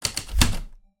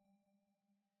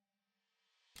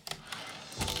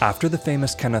After the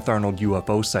famous Kenneth Arnold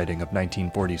UFO sighting of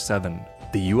 1947,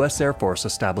 the US Air Force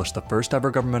established the first ever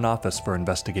government office for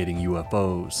investigating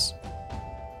UFOs.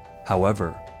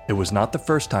 However, it was not the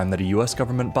first time that a US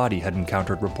government body had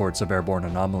encountered reports of airborne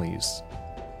anomalies.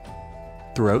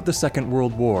 Throughout the Second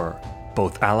World War,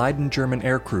 both Allied and German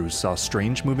air crews saw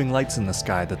strange moving lights in the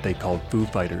sky that they called Foo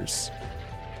Fighters.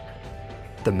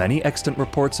 The many extant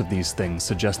reports of these things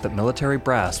suggest that military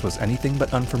brass was anything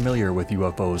but unfamiliar with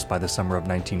UFOs by the summer of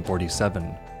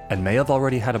 1947, and may have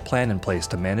already had a plan in place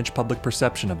to manage public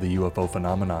perception of the UFO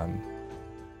phenomenon.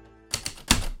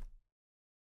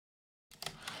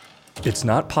 It's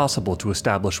not possible to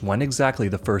establish when exactly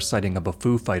the first sighting of a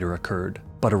Foo Fighter occurred,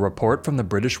 but a report from the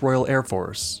British Royal Air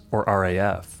Force, or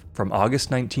RAF, from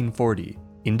August 1940,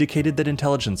 indicated that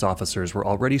intelligence officers were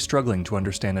already struggling to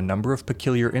understand a number of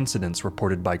peculiar incidents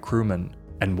reported by crewmen,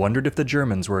 and wondered if the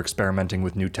Germans were experimenting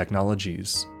with new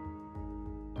technologies.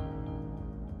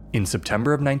 In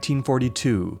September of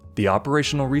 1942, the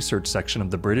Operational Research Section of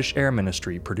the British Air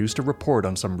Ministry produced a report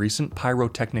on some recent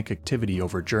pyrotechnic activity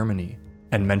over Germany,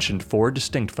 and mentioned 4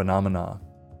 distinct phenomena.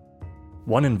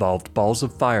 One involved balls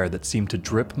of fire that seemed to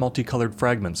drip multicolored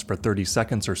fragments for 30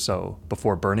 seconds or so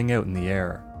before burning out in the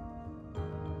air.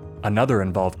 Another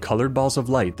involved colored balls of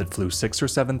light that flew 6,000 or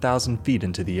 7,000 feet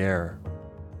into the air.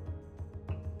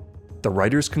 The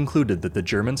writers concluded that the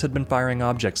Germans had been firing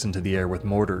objects into the air with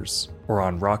mortars, or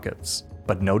on rockets,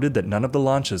 but noted that none of the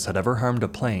launches had ever harmed a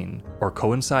plane or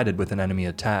coincided with an enemy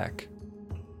attack.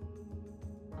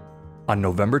 On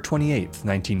November 28,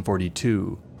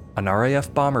 1942, an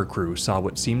RAF bomber crew saw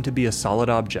what seemed to be a solid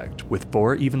object with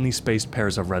 4 evenly spaced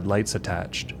pairs of red lights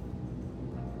attached.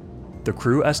 The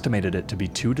crew estimated it to be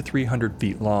 200 to 300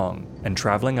 feet long and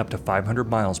traveling up to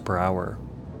 500 miles per hour.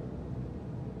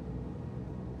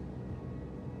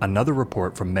 Another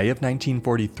report from May of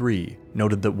 1943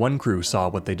 noted that one crew saw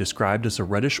what they described as a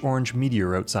reddish-orange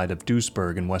meteor outside of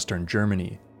Duisburg in western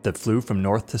Germany that flew from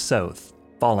north to south,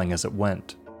 falling as it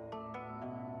went.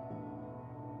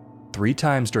 3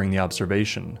 times during the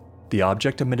observation, the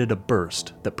object emitted a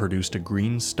burst that produced a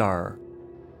green star.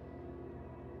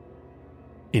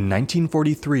 In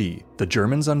 1943, the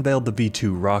Germans unveiled the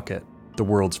V-2 rocket, the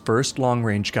world's first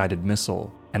long-range guided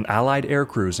missile, and Allied air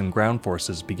crews and ground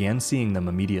forces began seeing them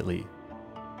immediately.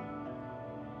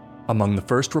 Among the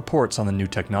first reports on the new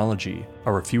technology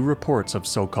are a few reports of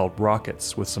so-called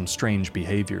rockets with some strange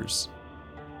behaviors.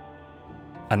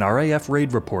 An RAF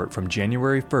raid report from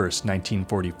January 1,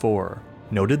 1944,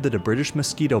 noted that a British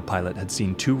Mosquito pilot had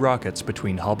seen 2 rockets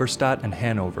between Halberstadt and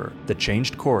Hanover that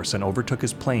changed course and overtook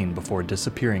his plane before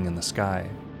disappearing in the sky.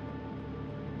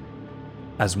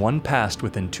 As one passed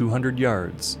within 200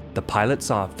 yards, the pilot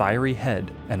saw a fiery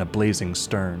head and a blazing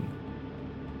stern.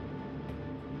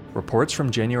 Reports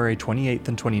from January 28th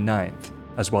and 29th,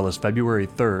 as well as February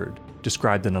 3rd,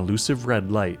 described an elusive red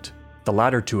light, the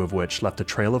latter 2 of which left a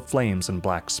trail of flames and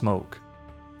black smoke.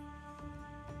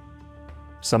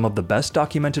 Some of the best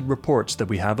documented reports that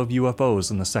we have of UFOs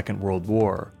in the Second World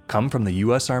War come from the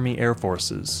US Army Air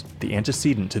Forces, the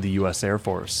antecedent to the US Air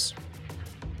Force.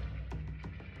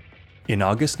 In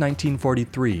August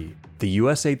 1943, the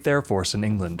US 8th Air Force in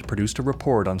England produced a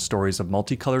report on stories of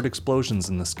multicolored explosions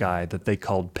in the sky that they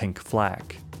called pink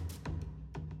flak.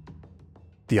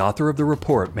 The author of the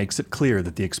report makes it clear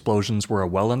that the explosions were a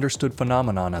well-understood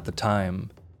phenomenon at the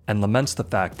time, and laments the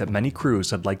fact that many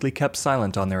crews had likely kept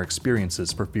silent on their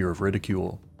experiences for fear of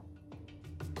ridicule.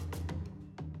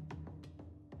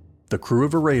 The crew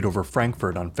of a raid over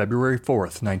Frankfurt on February 4,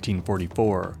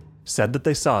 1944, said that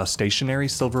they saw a stationary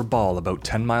silver ball about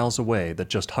 10 miles away that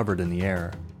just hovered in the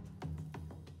air.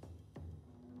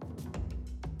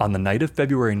 On the night of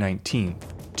February 19th,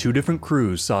 2 different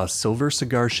crews saw a silver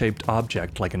cigar-shaped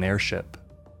object like an airship.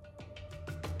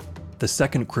 The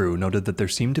second crew noted that there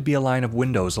seemed to be a line of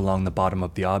windows along the bottom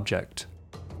of the object.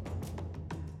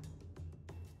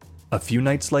 A few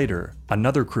nights later,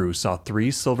 another crew saw 3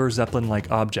 silver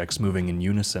Zeppelin-like objects moving in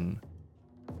unison.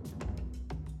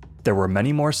 There were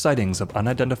many more sightings of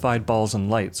unidentified balls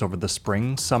and lights over the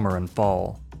spring, summer, and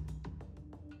fall.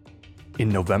 In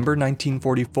November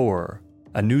 1944,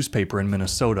 a newspaper in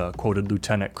Minnesota quoted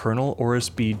Lieutenant Colonel Oris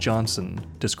B. Johnson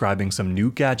describing some new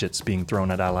gadgets being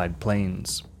thrown at Allied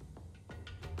planes.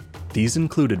 These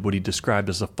included what he described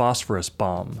as a phosphorus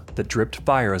bomb that dripped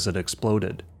fire as it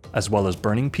exploded, as well as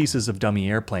burning pieces of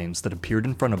dummy airplanes that appeared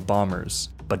in front of bombers,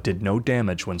 but did no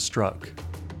damage when struck.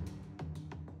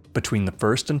 Between the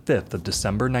 1st and 5th of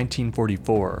December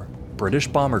 1944, British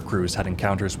bomber crews had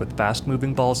encounters with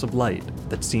fast-moving balls of light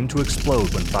that seemed to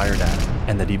explode when fired at,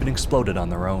 and that even exploded on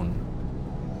their own.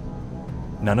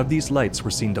 None of these lights were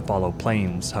seen to follow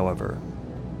planes, however.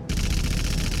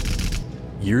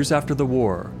 Years after the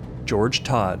war, George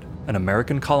Todd, an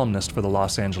American columnist for the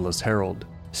Los Angeles Herald,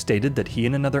 stated that he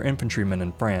and another infantryman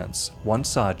in France once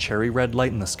saw a cherry red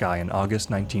light in the sky in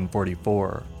August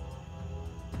 1944.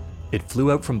 It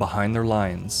flew out from behind their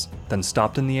lines, then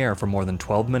stopped in the air for more than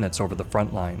 12 minutes over the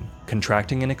front line,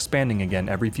 contracting and expanding again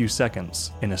every few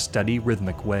seconds in a steady,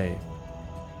 rhythmic way.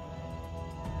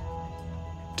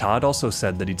 Todd also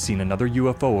said that he'd seen another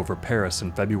UFO over Paris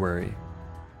in February.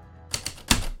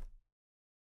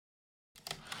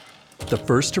 The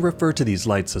first to refer to these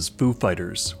lights as Foo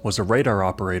Fighters was a radar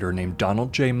operator named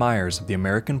Donald J. Myers of the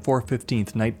American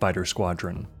 415th Night Fighter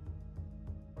Squadron.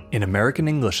 In American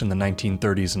English in the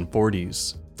 1930s and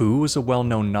 40s, Foo was a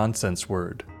well-known nonsense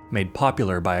word, made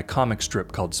popular by a comic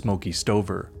strip called Smokey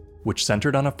Stover, which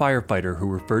centered on a firefighter who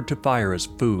referred to fire as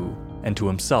Foo and to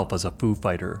himself as a Foo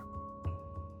Fighter.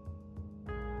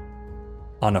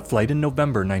 On a flight in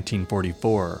November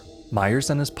 1944, Myers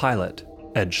and his pilot,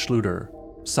 Ed Schluter,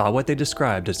 saw what they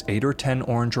described as 8 or 10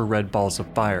 orange or red balls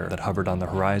of fire that hovered on the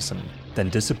horizon, then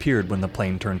disappeared when the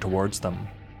plane turned towards them.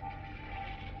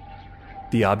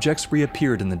 The objects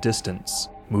reappeared in the distance,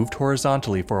 moved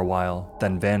horizontally for a while,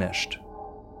 then vanished.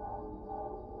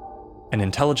 An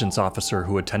intelligence officer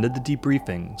who attended the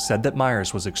debriefing said that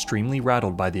Myers was extremely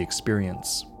rattled by the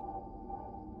experience.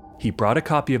 He brought a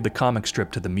copy of the comic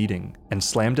strip to the meeting and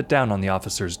slammed it down on the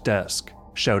officer's desk,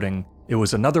 shouting, "It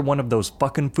was another one of those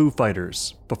fucking Foo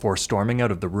Fighters," before storming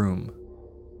out of the room.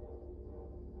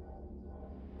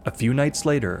 A few nights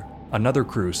later, another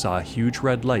crew saw a huge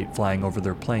red light flying over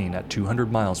their plane at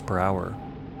 200 miles per hour.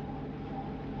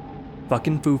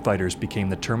 Fucking Foo Fighters became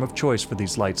the term of choice for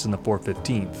these lights in the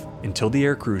 415th until the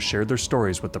aircrews shared their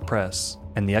stories with the press,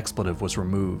 and the expletive was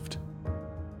removed.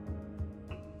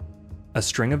 A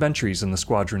string of entries in the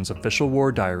squadron's official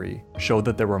war diary showed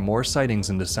that there were more sightings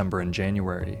in December and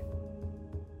January.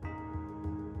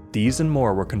 These and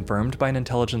more were confirmed by an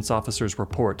intelligence officer's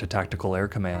report to Tactical Air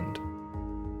Command.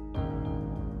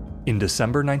 In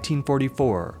December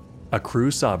 1944, a crew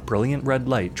saw a brilliant red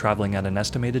light traveling at an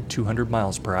estimated 200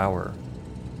 miles per hour.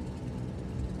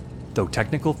 Though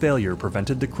technical failure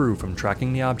prevented the crew from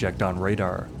tracking the object on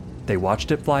radar, they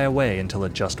watched it fly away until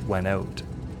it just went out.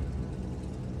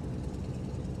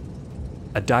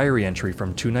 A diary entry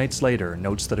from 2 nights later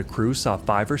notes that a crew saw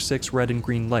 5 or 6 red and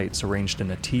green lights arranged in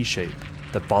a T shape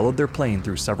that followed their plane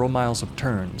through several miles of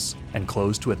turns and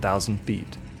closed to 1,000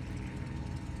 feet.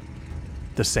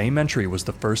 The same entry was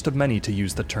the first of many to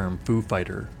use the term Foo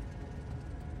Fighter.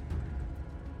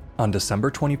 On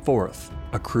December 24th,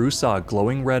 a crew saw a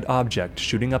glowing red object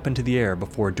shooting up into the air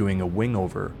before doing a wing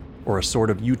over, or a sort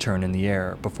of U-turn in the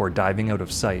air before diving out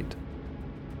of sight.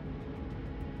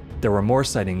 There were more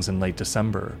sightings in late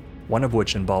December, one of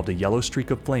which involved a yellow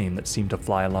streak of flame that seemed to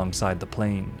fly alongside the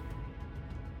plane.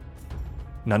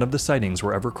 None of the sightings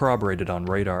were ever corroborated on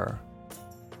radar.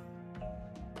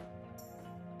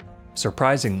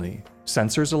 Surprisingly,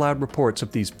 censors allowed reports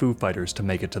of these Foo Fighters to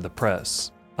make it to the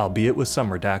press, albeit with some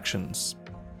redactions.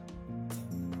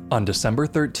 On December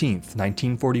 13,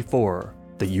 1944,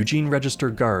 the Eugene Register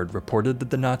Guard reported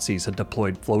that the Nazis had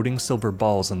deployed floating silver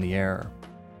balls in the air.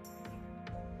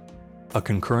 A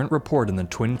concurrent report in the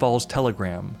Twin Falls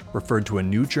Telegram referred to a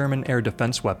new German air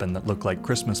defense weapon that looked like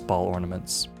Christmas ball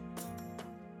ornaments.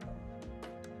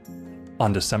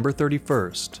 On December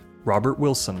 31st, Robert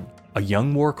Wilson, a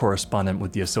young war correspondent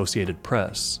with the Associated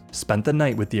Press, spent the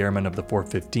night with the airmen of the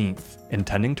 415th,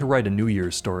 intending to write a New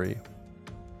Year's story.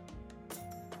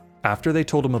 After they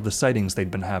told him of the sightings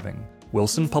they'd been having,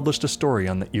 Wilson published a story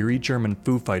on the eerie German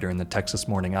Foo Fighter in the Texas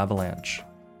Morning Avalanche.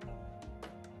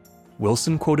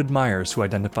 Wilson quoted Myers, who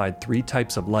identified 3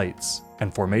 types of lights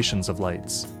and formations of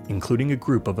lights, including a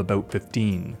group of about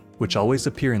 15, which always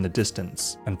appear in the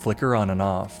distance and flicker on and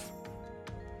off.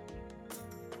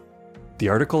 The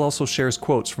article also shares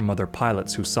quotes from other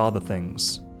pilots who saw the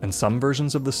things, and some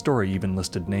versions of the story even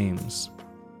listed names.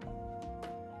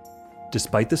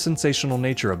 Despite the sensational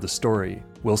nature of the story,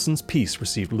 Wilson's piece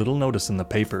received little notice in the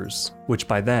papers, which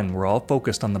by then were all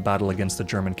focused on the battle against the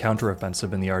German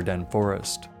counteroffensive in the Ardennes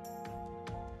forest.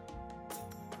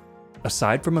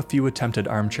 Aside from a few attempted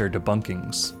armchair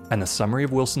debunkings, and a summary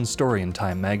of Wilson's story in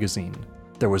Time magazine,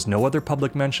 there was no other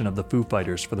public mention of the Foo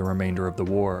Fighters for the remainder of the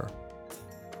war.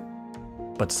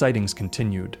 But sightings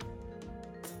continued.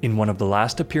 In one of the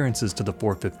last appearances to the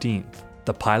 415th,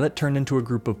 the pilot turned into a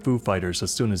group of Foo Fighters as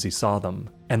soon as he saw them,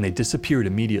 and they disappeared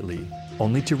immediately,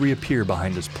 only to reappear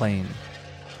behind his plane.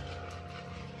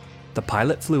 The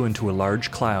pilot flew into a large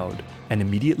cloud, and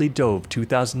immediately dove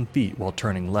 2,000 feet while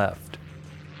turning left.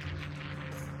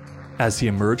 As he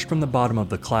emerged from the bottom of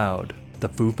the cloud, the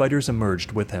Foo Fighters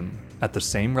emerged with him, at the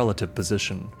same relative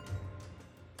position.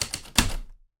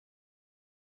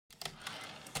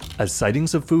 As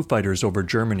sightings of Foo Fighters over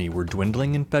Germany were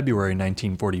dwindling in February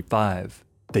 1945,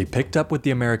 they picked up with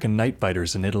the American Night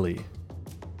Fighters in Italy.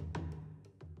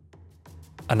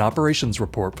 An operations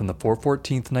report from the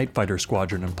 414th Night Fighter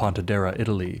Squadron in Pontedera,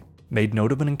 Italy, made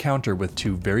note of an encounter with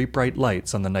two very bright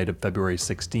lights on the night of February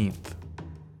 16th.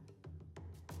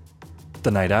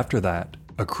 The night after that,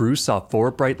 a crew saw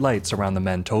 4 bright lights around the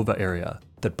Mantova area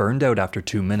that burned out after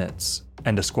 2 minutes,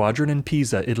 and a squadron in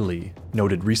Pisa, Italy,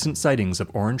 noted recent sightings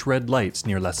of orange-red lights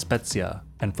near La Spezia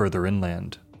and further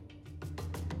inland.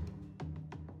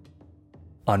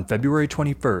 On February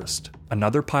 21st,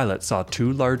 another pilot saw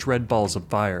 2 large red balls of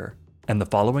fire, and the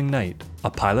following night,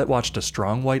 a pilot watched a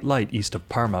strong white light east of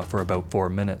Parma for about 4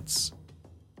 minutes.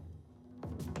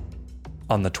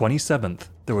 On the 27th,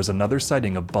 there was another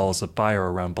sighting of balls of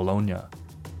fire around Bologna.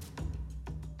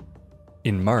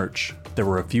 In March, there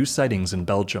were a few sightings in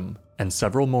Belgium, and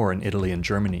several more in Italy and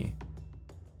Germany.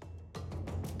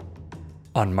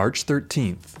 On March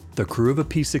 13th, the crew of a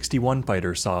P-61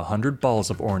 fighter saw 100 balls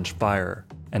of orange fire,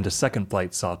 and a second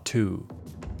flight saw 2.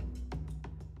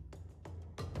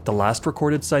 The last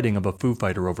recorded sighting of a Foo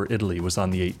Fighter over Italy was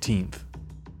on the 18th.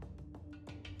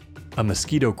 A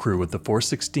Mosquito crew with the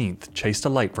 416th chased a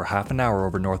light for half an hour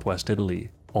over northwest Italy,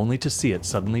 only to see it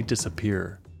suddenly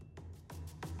disappear.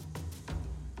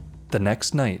 The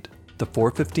next night, the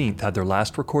 415th had their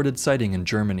last recorded sighting in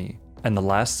Germany, and the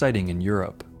last sighting in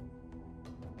Europe.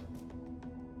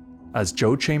 As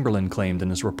Joe Chamberlain claimed in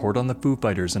his report on the Foo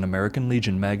Fighters in American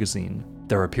Legion magazine,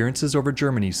 their appearances over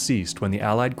Germany ceased when the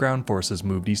Allied ground forces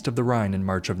moved east of the Rhine in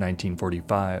March of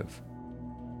 1945.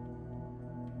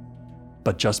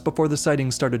 But just before the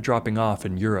sightings started dropping off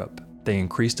in Europe, they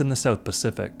increased in the South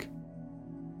Pacific.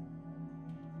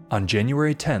 On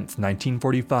January 10,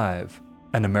 1945,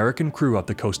 an American crew off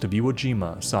the coast of Iwo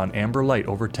Jima saw an amber light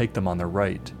overtake them on their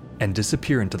right and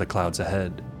disappear into the clouds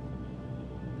ahead.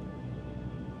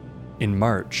 In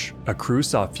March, a crew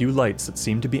saw a few lights that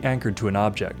seemed to be anchored to an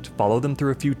object follow them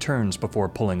through a few turns before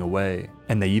pulling away,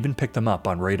 and they even picked them up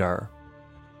on radar.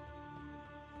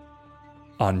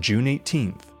 On June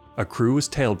 18th, a crew was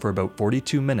tailed for about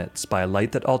 42 minutes by a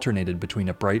light that alternated between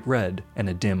a bright red and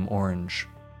a dim orange.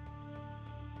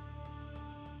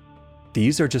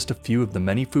 These are just a few of the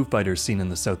many Foo Fighters seen in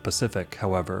the South Pacific,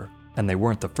 however, and they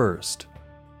weren't the first.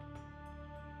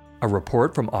 A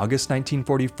report from August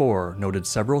 1944 noted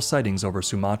several sightings over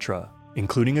Sumatra,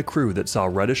 including a crew that saw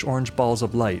reddish-orange balls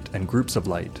of light and groups of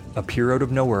light appear out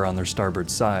of nowhere on their starboard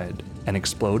side and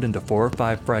explode into 4 or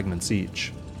 5 fragments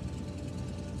each.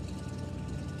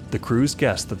 The crews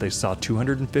guessed that they saw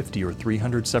 250 or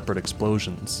 300 separate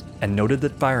explosions, and noted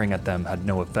that firing at them had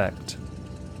no effect.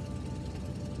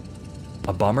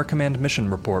 A Bomber Command mission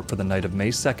report for the night of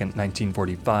May 2,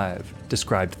 1945,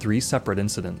 described 3 separate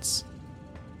incidents.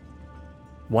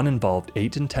 One involved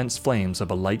 8 intense flames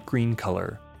of a light green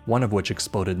color, one of which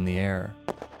exploded in the air.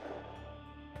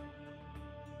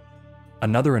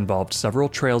 Another involved several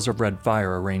trails of red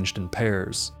fire arranged in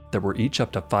pairs that were each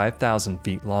up to 5,000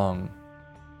 feet long.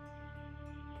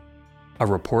 A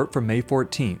report from May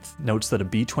 14th notes that a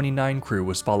B-29 crew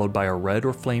was followed by a red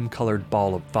or flame-colored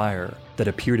ball of fire that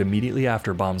appeared immediately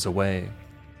after bombs away.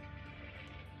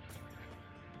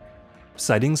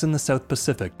 Sightings in the South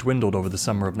Pacific dwindled over the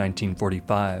summer of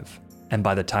 1945, and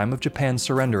by the time of Japan's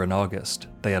surrender in August,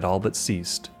 they had all but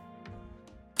ceased.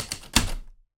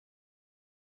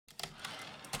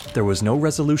 There was no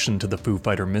resolution to the Foo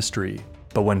Fighter mystery,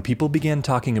 but when people began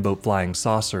talking about flying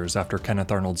saucers after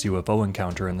Kenneth Arnold's UFO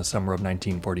encounter in the summer of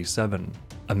 1947,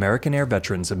 American air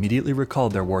veterans immediately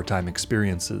recalled their wartime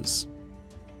experiences.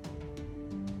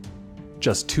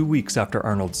 Just 2 weeks after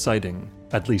Arnold's sighting,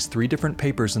 at least 3 different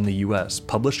papers in the US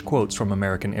published quotes from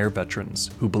American air veterans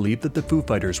who believed that the Foo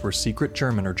Fighters were secret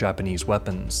German or Japanese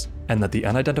weapons, and that the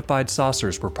unidentified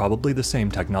saucers were probably the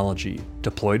same technology,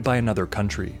 deployed by another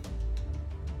country.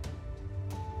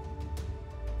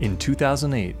 In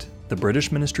 2008, the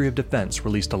British Ministry of Defence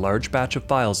released a large batch of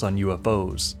files on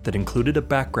UFOs that included a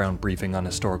background briefing on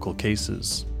historical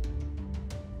cases.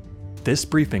 This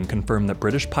briefing confirmed that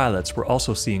British pilots were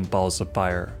also seeing balls of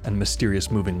fire and mysterious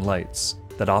moving lights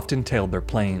that often tailed their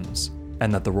planes,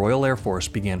 and that the Royal Air Force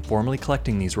began formally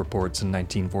collecting these reports in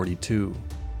 1942.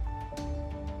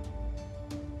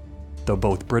 Though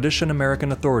both British and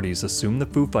American authorities assumed the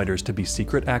Foo Fighters to be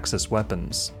secret Axis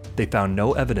weapons, they found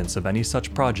no evidence of any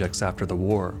such projects after the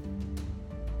war.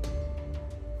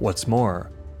 What's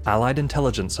more, Allied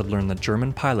intelligence had learned that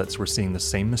German pilots were seeing the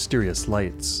same mysterious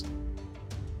lights.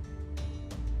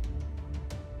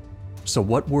 So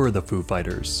what were the Foo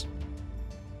Fighters?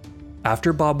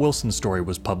 After Bob Wilson's story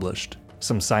was published,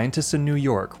 some scientists in New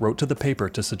York wrote to the paper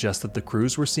to suggest that the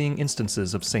crews were seeing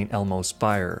instances of St. Elmo's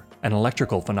fire, an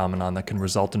electrical phenomenon that can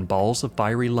result in balls of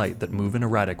fiery light that move in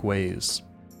erratic ways.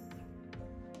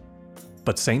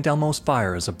 But St. Elmo's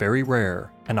fire is a very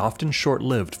rare and often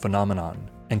short-lived phenomenon,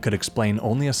 and could explain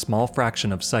only a small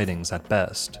fraction of sightings at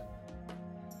best.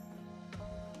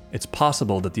 It's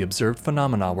possible that the observed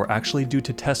phenomena were actually due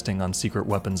to testing on secret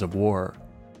weapons of war.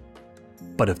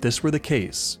 But if this were the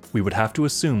case, we would have to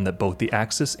assume that both the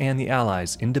Axis and the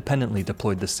Allies independently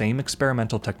deployed the same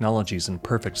experimental technologies in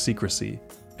perfect secrecy,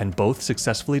 and both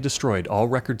successfully destroyed all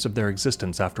records of their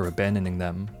existence after abandoning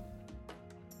them.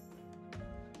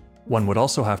 One would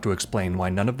also have to explain why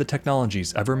none of the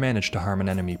technologies ever managed to harm an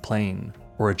enemy plane,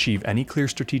 or achieve any clear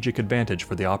strategic advantage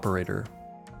for the operator.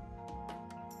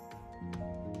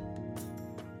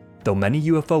 Though many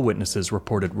UFO witnesses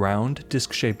reported round,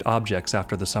 disc-shaped objects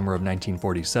after the summer of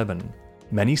 1947,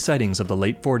 many sightings of the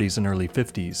late 40s and early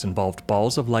 50s involved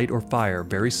balls of light or fire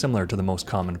very similar to the most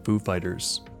common Foo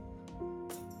Fighters.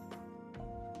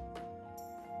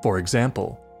 For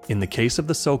example, in the case of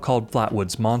the so-called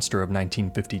Flatwoods Monster of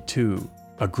 1952,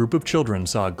 a group of children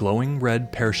saw a glowing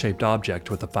red pear-shaped object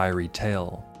with a fiery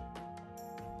tail.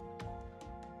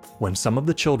 When some of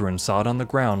the children saw it on the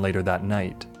ground later that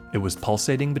night, it was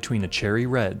pulsating between a cherry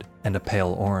red and a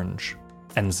pale orange,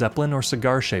 and Zeppelin or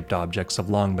cigar-shaped objects have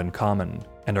long been common,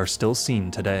 and are still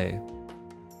seen today.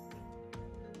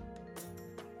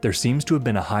 There seems to have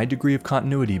been a high degree of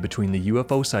continuity between the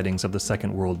UFO sightings of the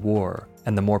Second World War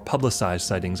and the more publicized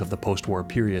sightings of the post-war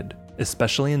period,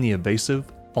 especially in the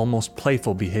evasive, almost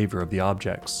playful behavior of the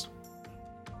objects.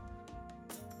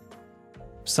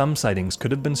 Some sightings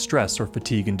could have been stress or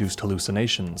fatigue-induced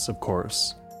hallucinations, of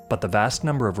course, but the vast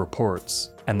number of reports,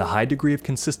 and the high degree of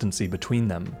consistency between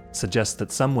them, suggests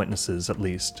that some witnesses, at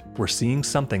least, were seeing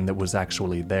something that was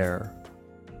actually there.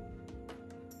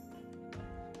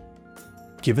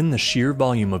 Given the sheer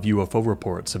volume of UFO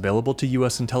reports available to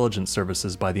US intelligence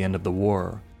services by the end of the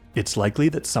war, it's likely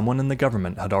that someone in the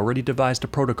government had already devised a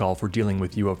protocol for dealing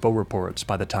with UFO reports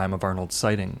by the time of Arnold's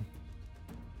sighting.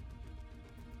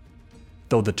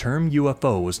 Though the term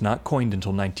UFO was not coined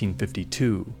until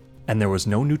 1952, and there was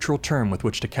no neutral term with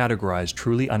which to categorize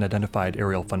truly unidentified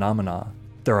aerial phenomena,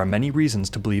 there are many reasons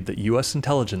to believe that US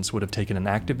intelligence would have taken an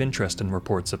active interest in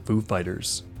reports of Foo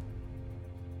Fighters.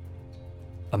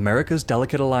 America's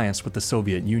delicate alliance with the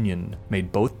Soviet Union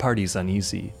made both parties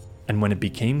uneasy, and when it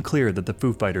became clear that the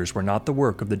Foo Fighters were not the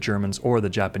work of the Germans or the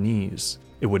Japanese,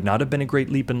 it would not have been a great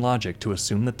leap in logic to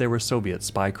assume that they were Soviet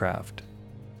spycraft.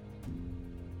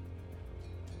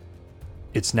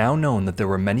 It's now known that there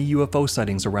were many UFO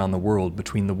sightings around the world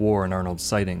between the war and Arnold's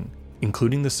sighting,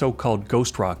 including the so-called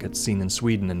ghost rockets seen in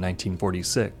Sweden in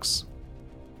 1946.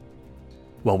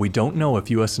 While we don't know if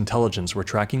US intelligence were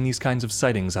tracking these kinds of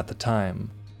sightings at the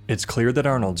time, it's clear that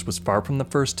Arnold's was far from the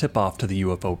first tip-off to the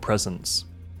UFO presence.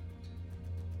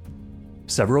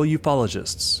 Several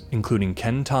ufologists, including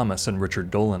Ken Thomas and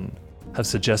Richard Dolan, have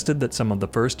suggested that some of the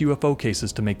first UFO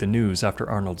cases to make the news after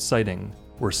Arnold's sighting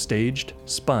were staged,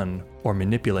 spun, or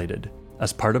manipulated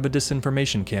as part of a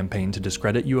disinformation campaign to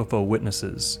discredit UFO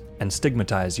witnesses and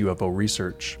stigmatize UFO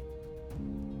research.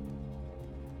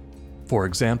 For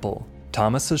example,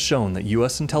 Thomas has shown that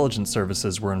US intelligence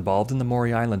services were involved in the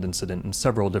Maury Island incident in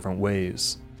several different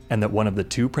ways, and that one of the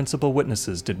two principal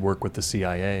witnesses did work with the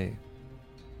CIA.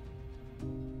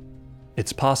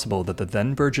 It's possible that the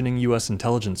then burgeoning US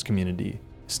intelligence community,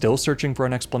 still searching for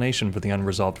an explanation for the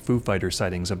unresolved Foo Fighter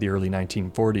sightings of the early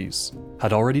 1940s,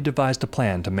 had already devised a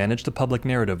plan to manage the public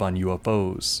narrative on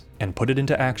UFOs, and put it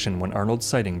into action when Arnold's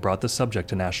sighting brought the subject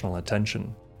to national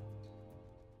attention.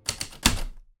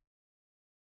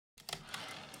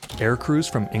 Air crews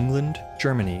from England,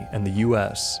 Germany, and the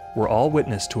US were all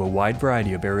witness to a wide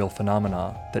variety of aerial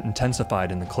phenomena that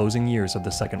intensified in the closing years of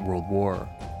the Second World War.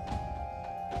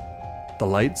 The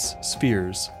lights,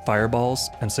 spheres, fireballs,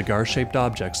 and cigar-shaped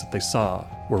objects that they saw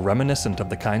were reminiscent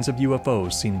of the kinds of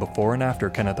UFOs seen before and after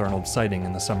Kenneth Arnold's sighting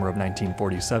in the summer of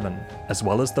 1947, as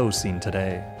well as those seen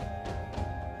today.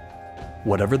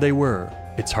 Whatever they were,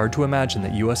 it's hard to imagine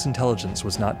that US intelligence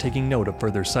was not taking note of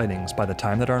further sightings by the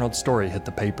time that Arnold's story hit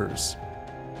the papers.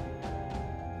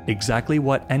 Exactly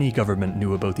what any government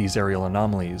knew about these aerial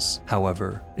anomalies,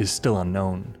 however, is still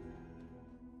unknown.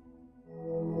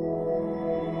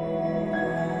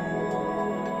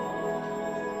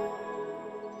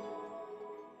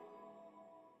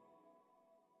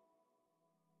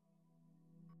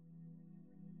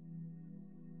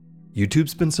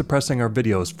 YouTube's been suppressing our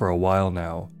videos for a while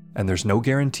now, and there's no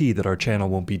guarantee that our channel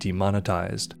won't be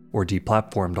demonetized or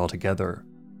deplatformed altogether.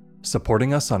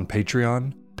 Supporting us on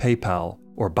Patreon, PayPal,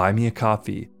 or Buy Me a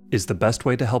Coffee is the best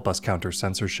way to help us counter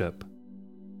censorship.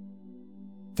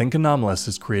 Think Anomalous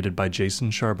is created by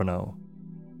Jason Charbonneau.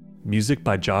 Music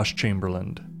by Josh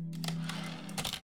Chamberlain.